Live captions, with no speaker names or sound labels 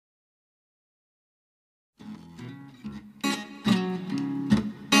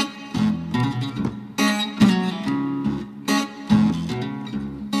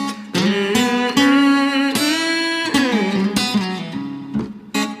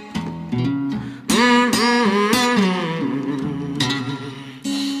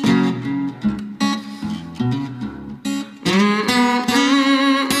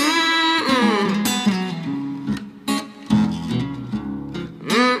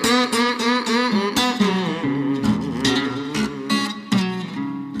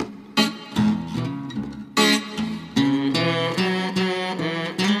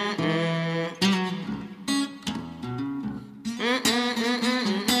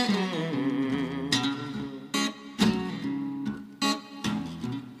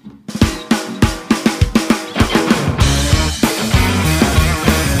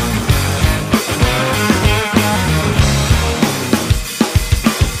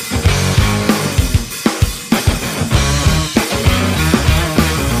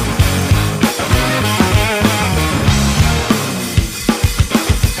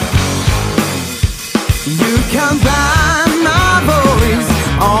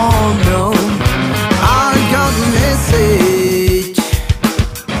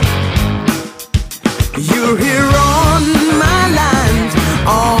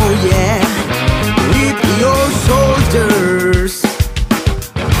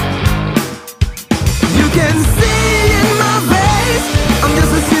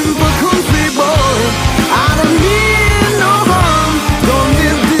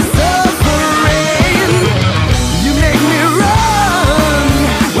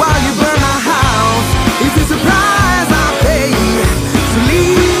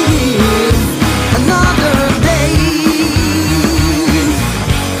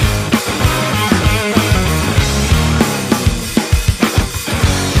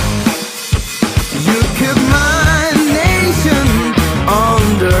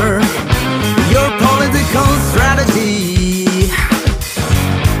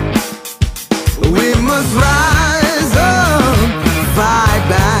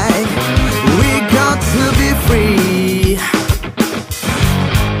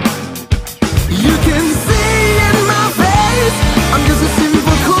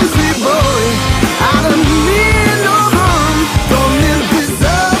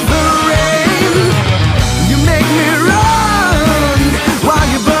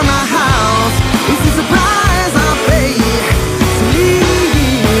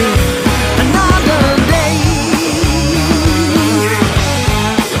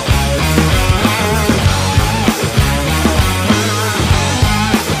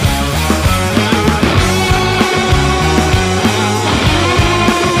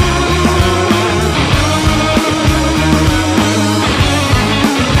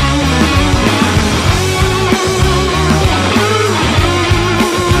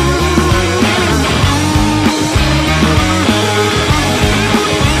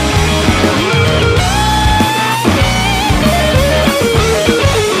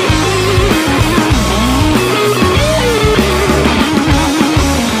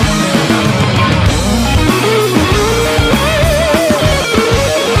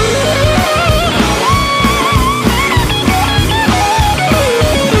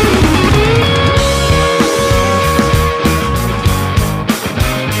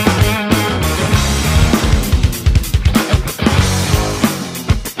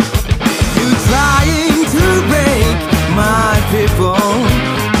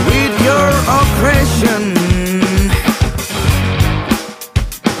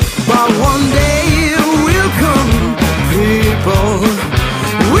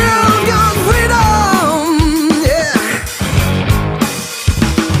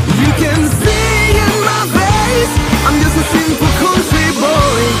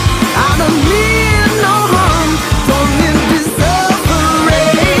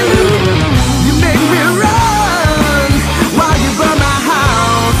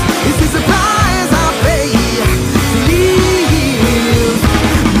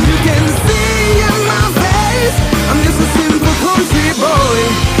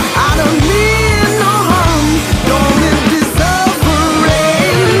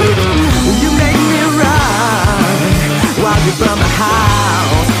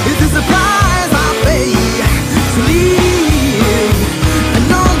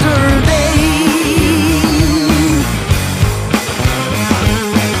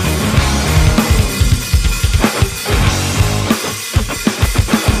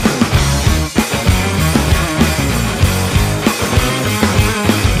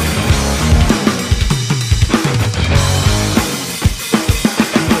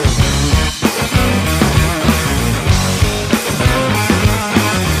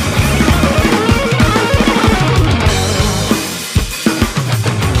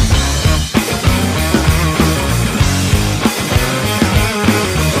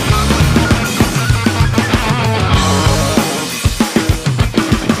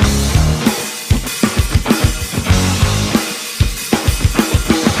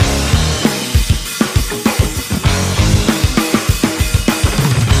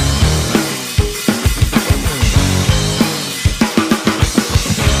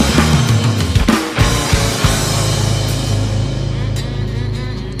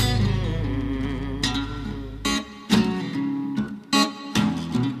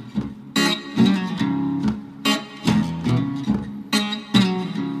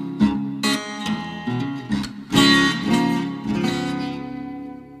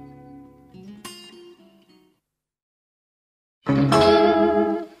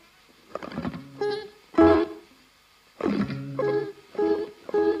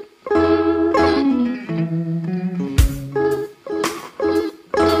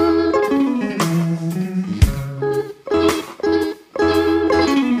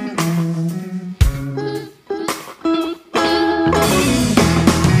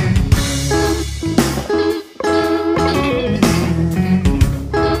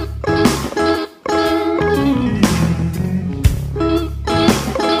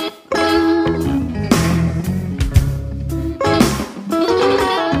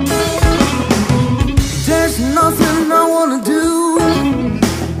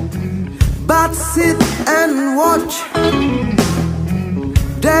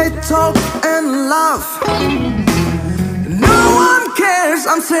They talk and laugh. No one cares.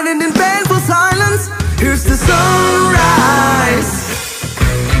 I'm sitting in painful silence. Here's the sunrise,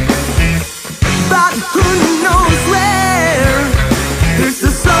 but who knows where? Here's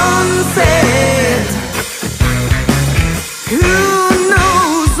the sunset. Who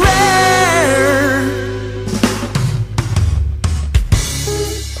knows where?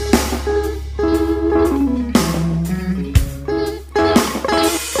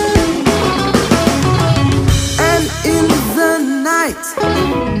 And in the night,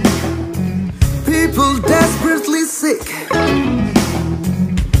 people desperately sick.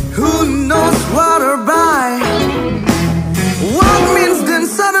 Who knows what or by? What means then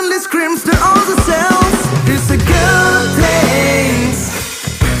suddenly screams to all the cells. It's a good things,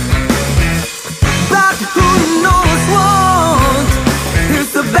 but who knows what?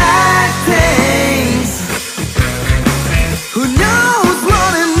 Here's the bad things. Who knows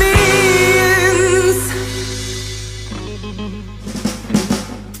what it means?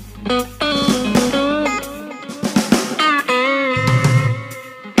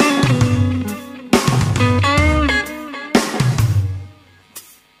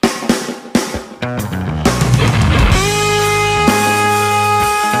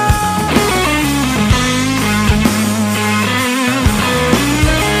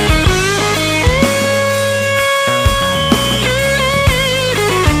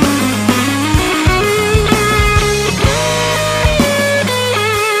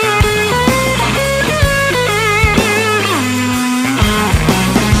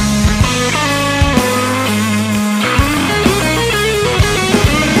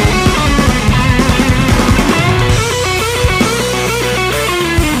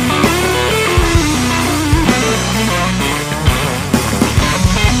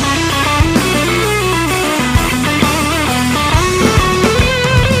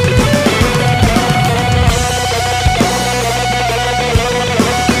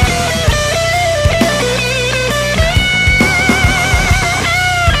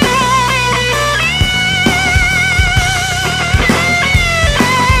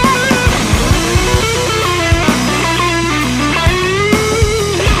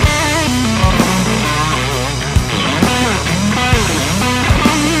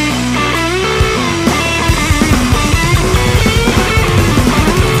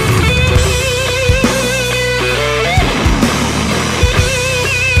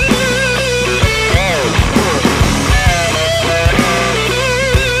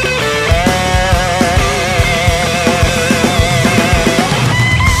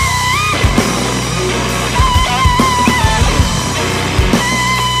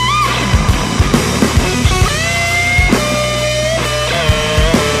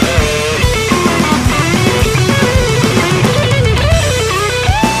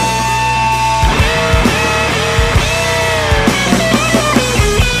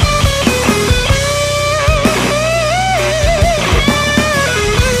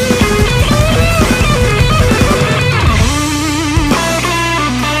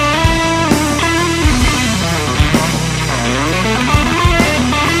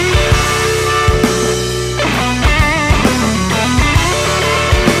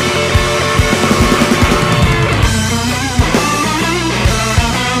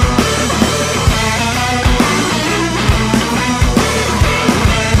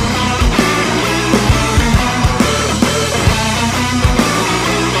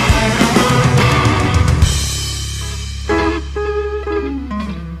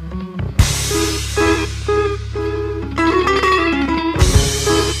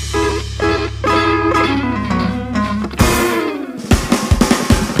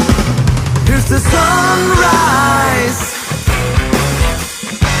 The sunrise,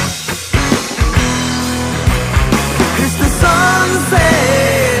 it's the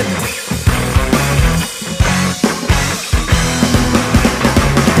sunset.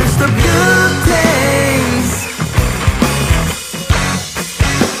 It's the good things,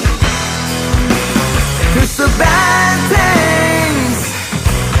 it's the bad things.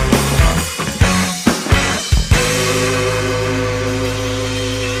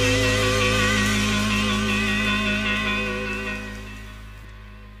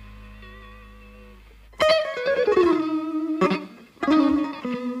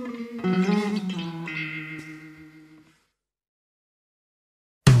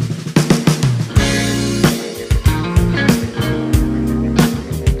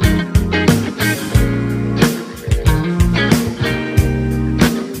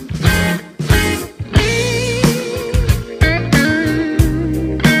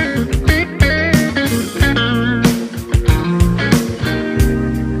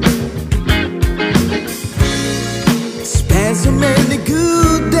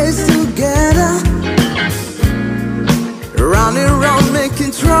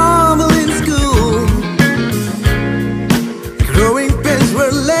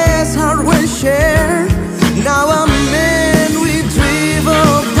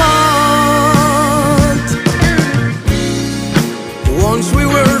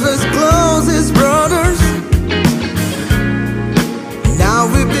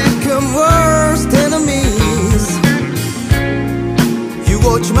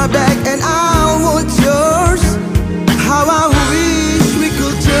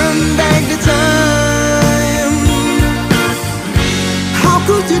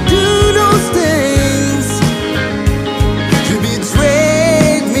 could you do those things to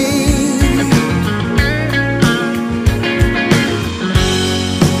betray me?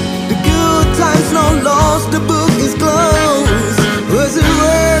 The good times no lost, the book is closed. Was it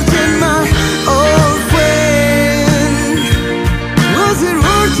worth it, my old friend? Was it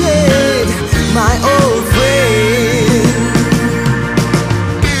worth it, my old friend?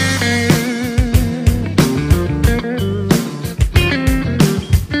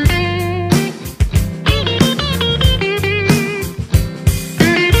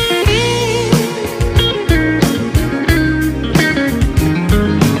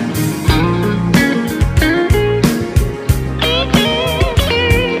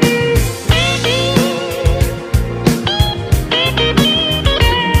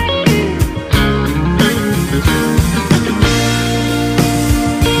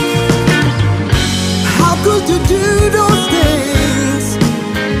 Could you do those things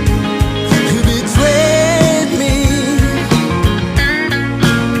to betray me?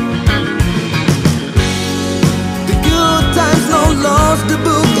 The good times no lost, the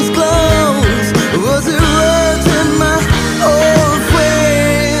book is closed. Was it worth it, my old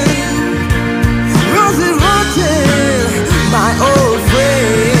friend? Was it worth it, my old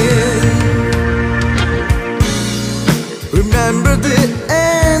friend? Remember the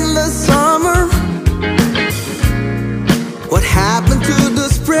endless summer? What happened to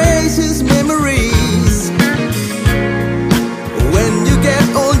those precious memories? When you get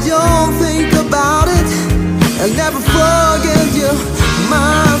old, you'll think about it. I'll never forget you,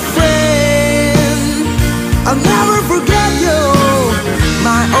 my friend. I'll never forget you,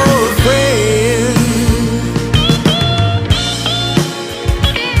 my old friend.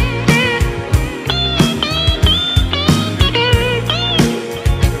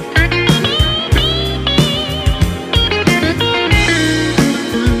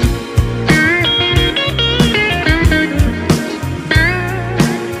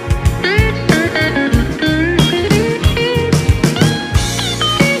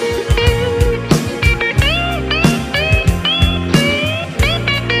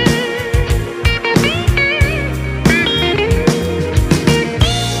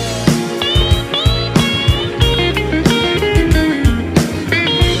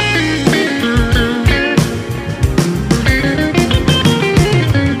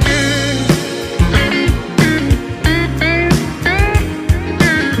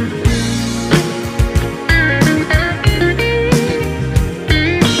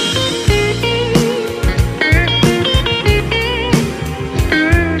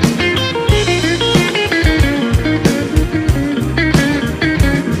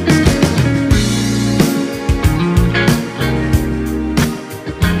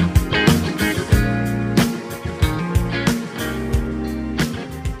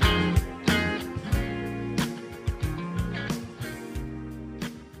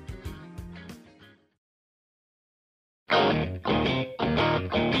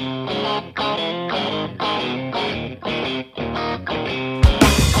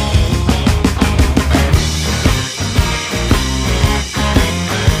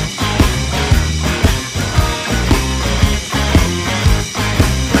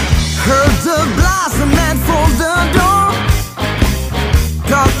 Heard the blossom that falls the door.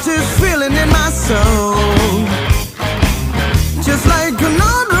 Got this feeling in my soul, just like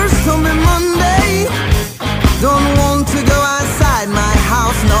another stormy Monday. Don't want to go outside my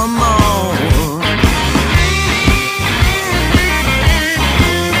house no more.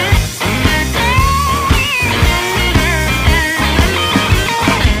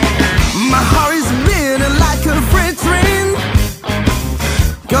 My heart is beating like a freight train.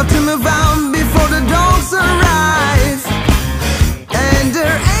 Got to move on before the dogs arrive. And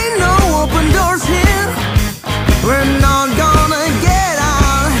there ain't no open doors here.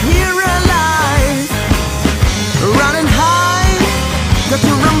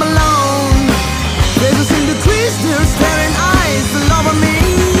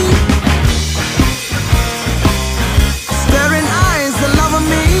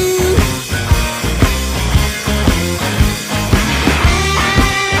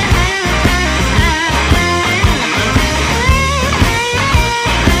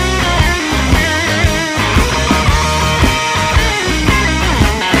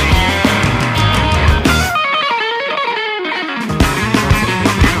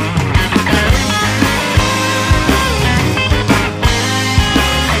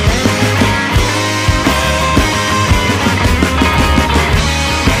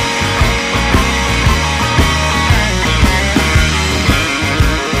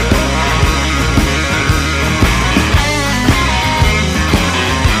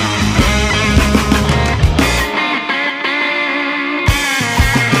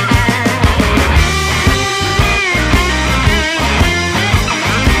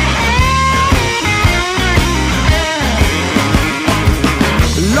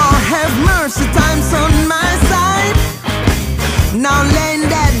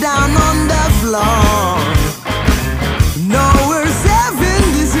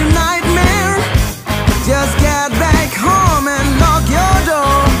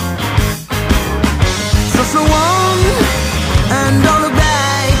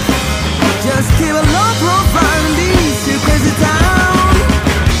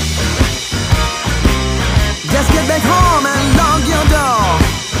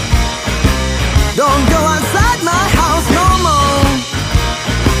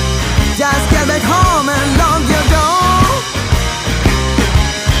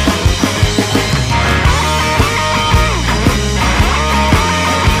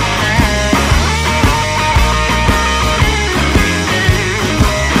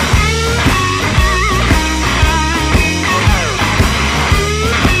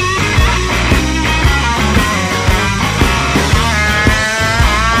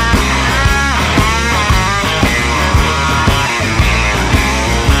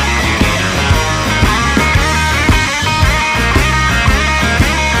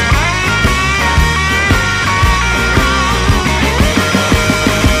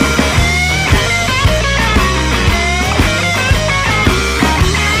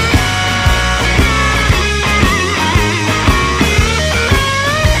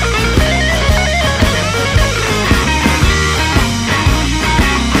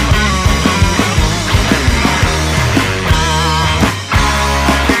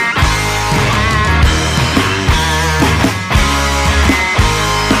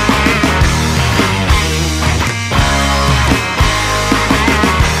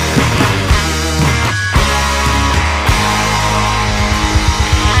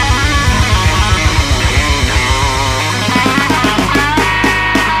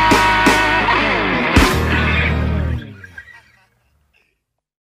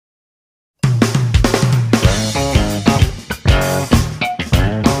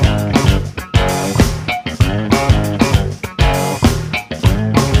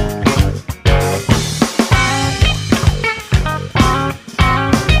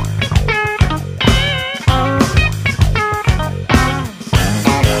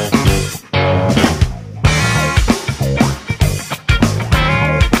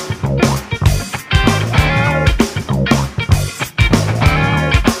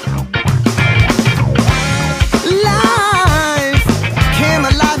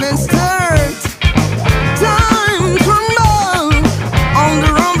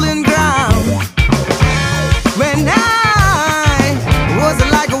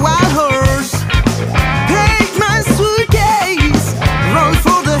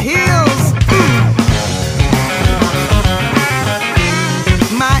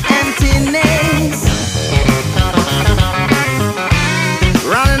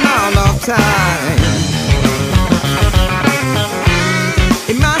 time.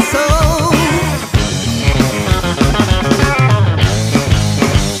 In my soul,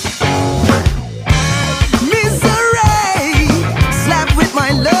 misery slapped with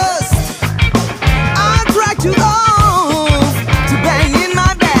my lust. I drag you off to bang in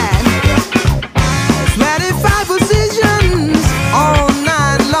my bed. 25 positions all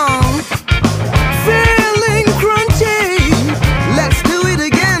night long, feeling crunchy. Let's do it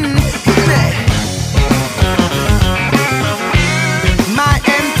again. My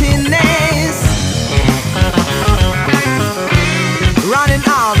emptiness running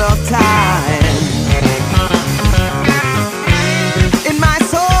out of time. In my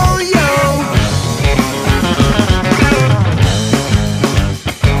soul, yo.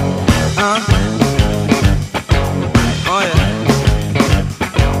 Oh yeah.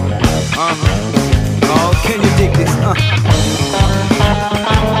 Oh, can you dig this?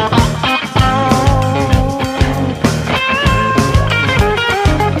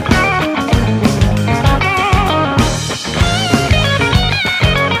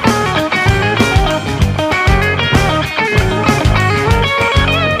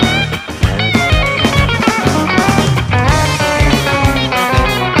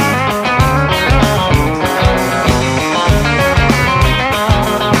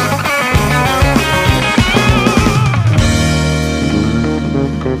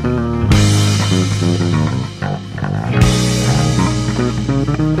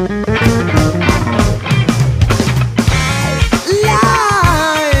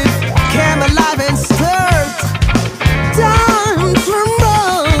 Life came alive and stirred. Time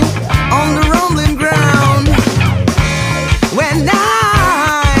trembled on the rumbling ground. When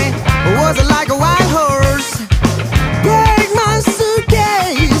I was like a wild horse, take my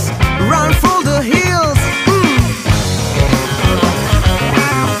suitcase, run for the hills.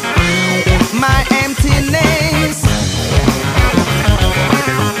 My emptiness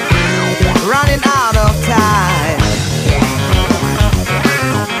running out of time.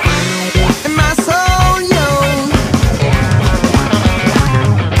 In my soul, yo.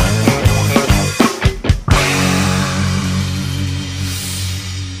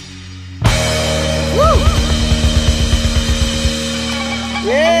 Woo!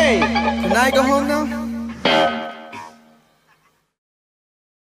 Yay! Can I go home now?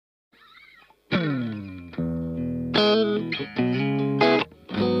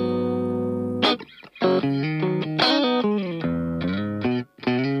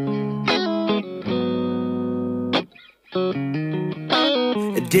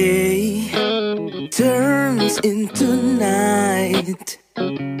 Day turns into night,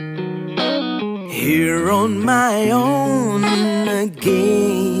 here on my own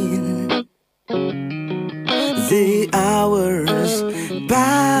again. The hours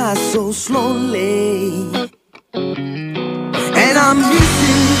pass so slowly, and I'm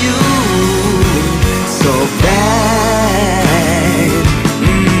missing you so bad.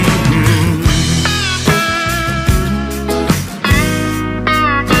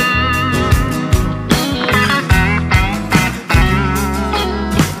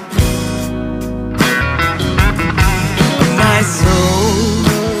 My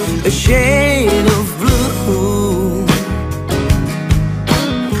soul, a shade of blue,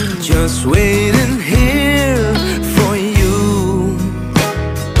 just waiting here for you.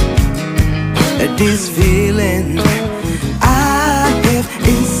 This feeling I have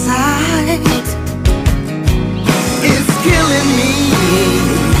inside, it's killing me.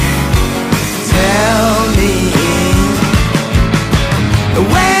 Tell me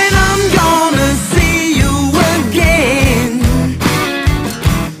when I'm gonna see you again.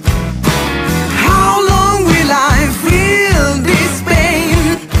 How long will I feel this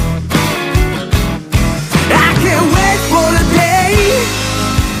pain? I can't wait for the day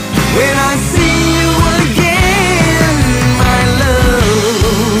when I see you again.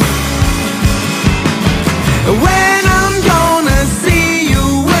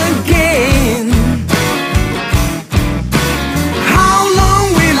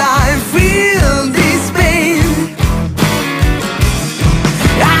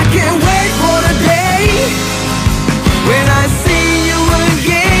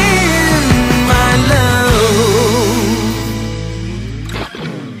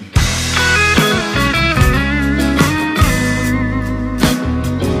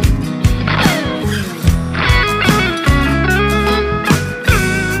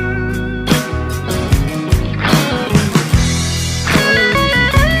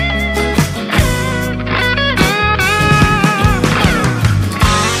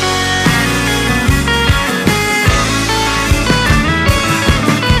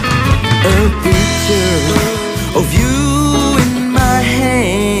 a picture of you in my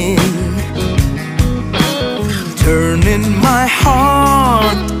hand, turning my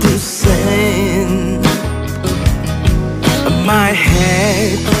heart to sand. My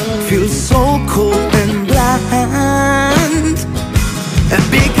head feels so cold and blind,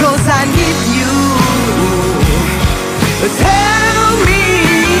 because I need you. Tell me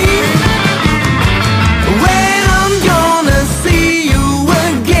when I'm gonna see you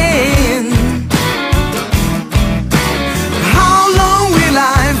again. How long will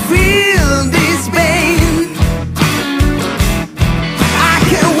I feel this pain? I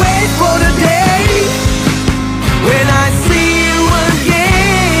can't wait for the day when I see you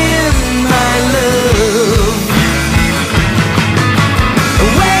again, my love.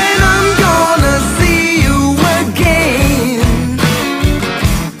 When I'm gonna see you again.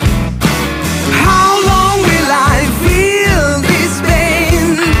 How long will I feel this pain?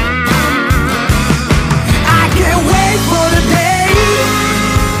 I can't wait for the day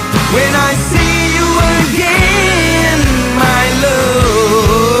when I see you again, my love.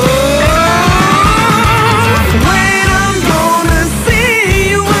 When I'm gonna see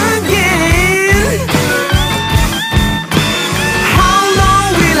you again. How long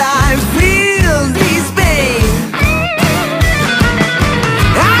will I feel this pain?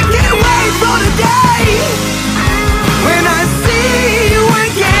 I can't wait for the day when I see you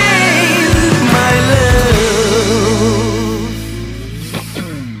again, my love.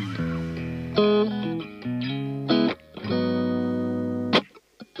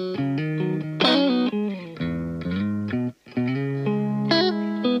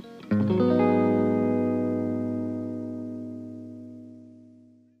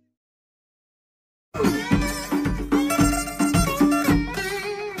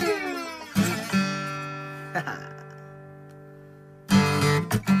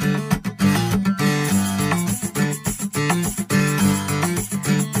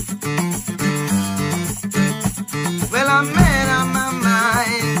 Well, I'm made up my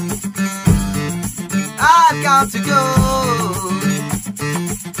mind. I've got to go.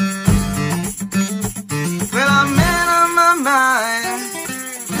 Well, I'm made up my mind.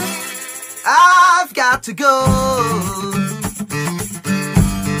 I've got to go.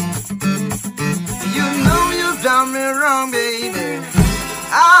 You know you've done me wrong, baby.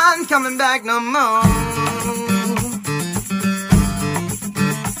 I'm coming back no more.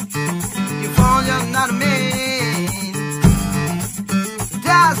 You fall, you're not a man.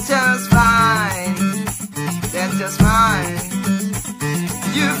 That's just fine. That's just fine.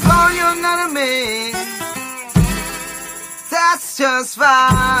 You fall, you're not a man. That's just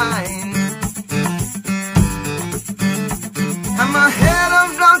fine. I'm ahead of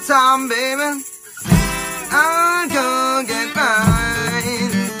no time, baby. I'm gonna get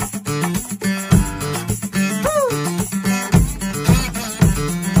mine. Woo!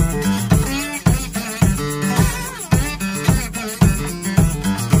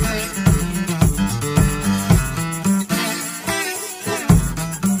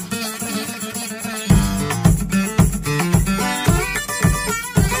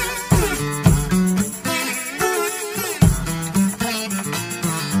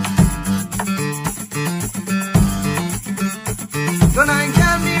 Gonna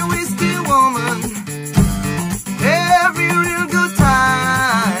get me a whiskey woman every real good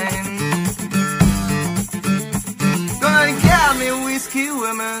time. Gonna get me a whiskey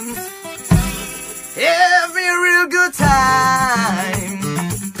woman every real good time.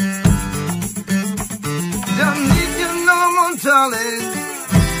 Don't need you no more, darling,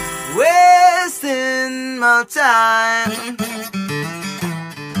 wasting my time.